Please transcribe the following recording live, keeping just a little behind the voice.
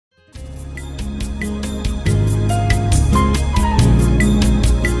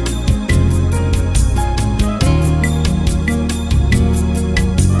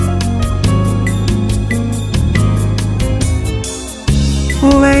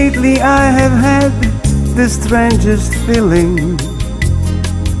Lately I have had the strangest feeling,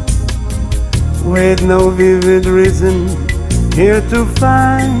 with no vivid reason here to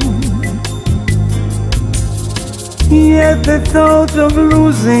find. Yet the thought of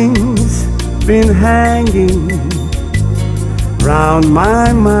losing's been hanging round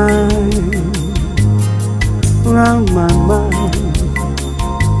my mind, round my mind.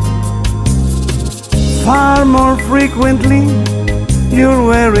 Far more frequently you're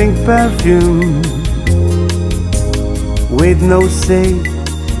wearing perfume, with no say,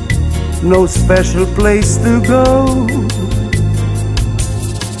 no special place to go.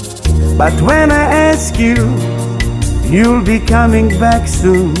 But when I ask you, you'll be coming back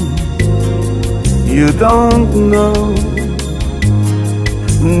soon, you don't know,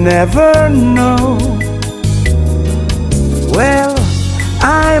 never know. Well,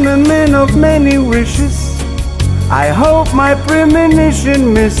 I'm a man of many wishes, I hope my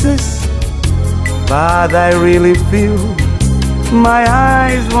premonition misses, but I really feel my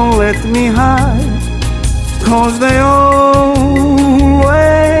eyes won't let me hide, 'cause they always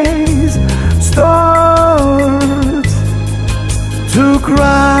start to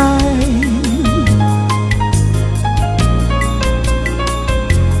cry.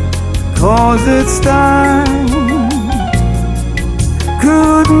 'Cause it's time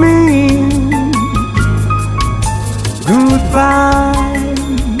could mean goodbye.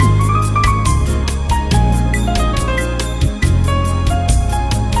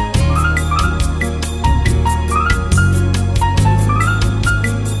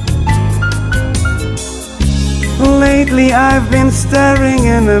 Lately I've been staring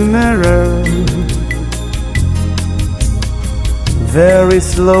in a mirror, very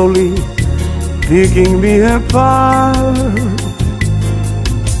slowly picking me apart,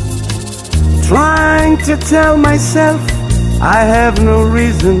 trying to tell myself I have no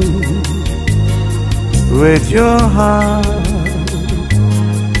reason with your heart,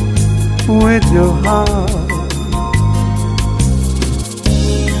 with your heart.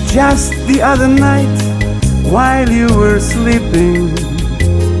 Just the other night, while you were sleeping,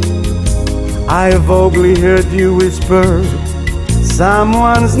 I vaguely heard you whisper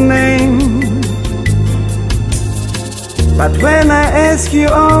someone's name. But when I ask you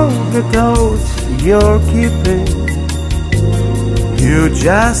all the thoughts you're keeping, you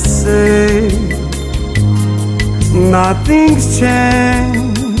just say nothing's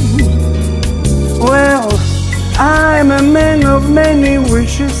changed. Well, I'm a man of many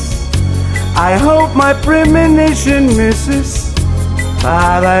wishes, I hope my premonition misses,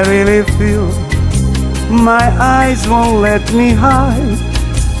 but I really feel my eyes won't let me hide,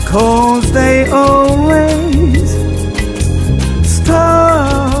 'cause they always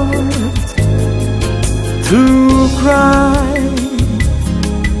start to cry.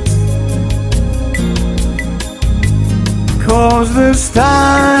 'Cause this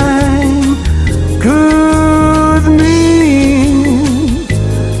time could mean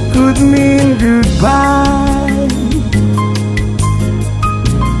goodbye.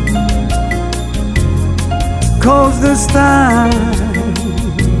 'Cause this time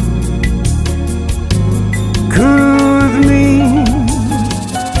could mean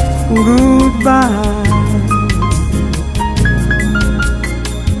goodbye.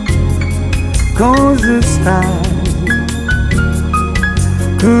 'Cause this time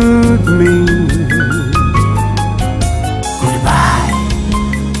could mean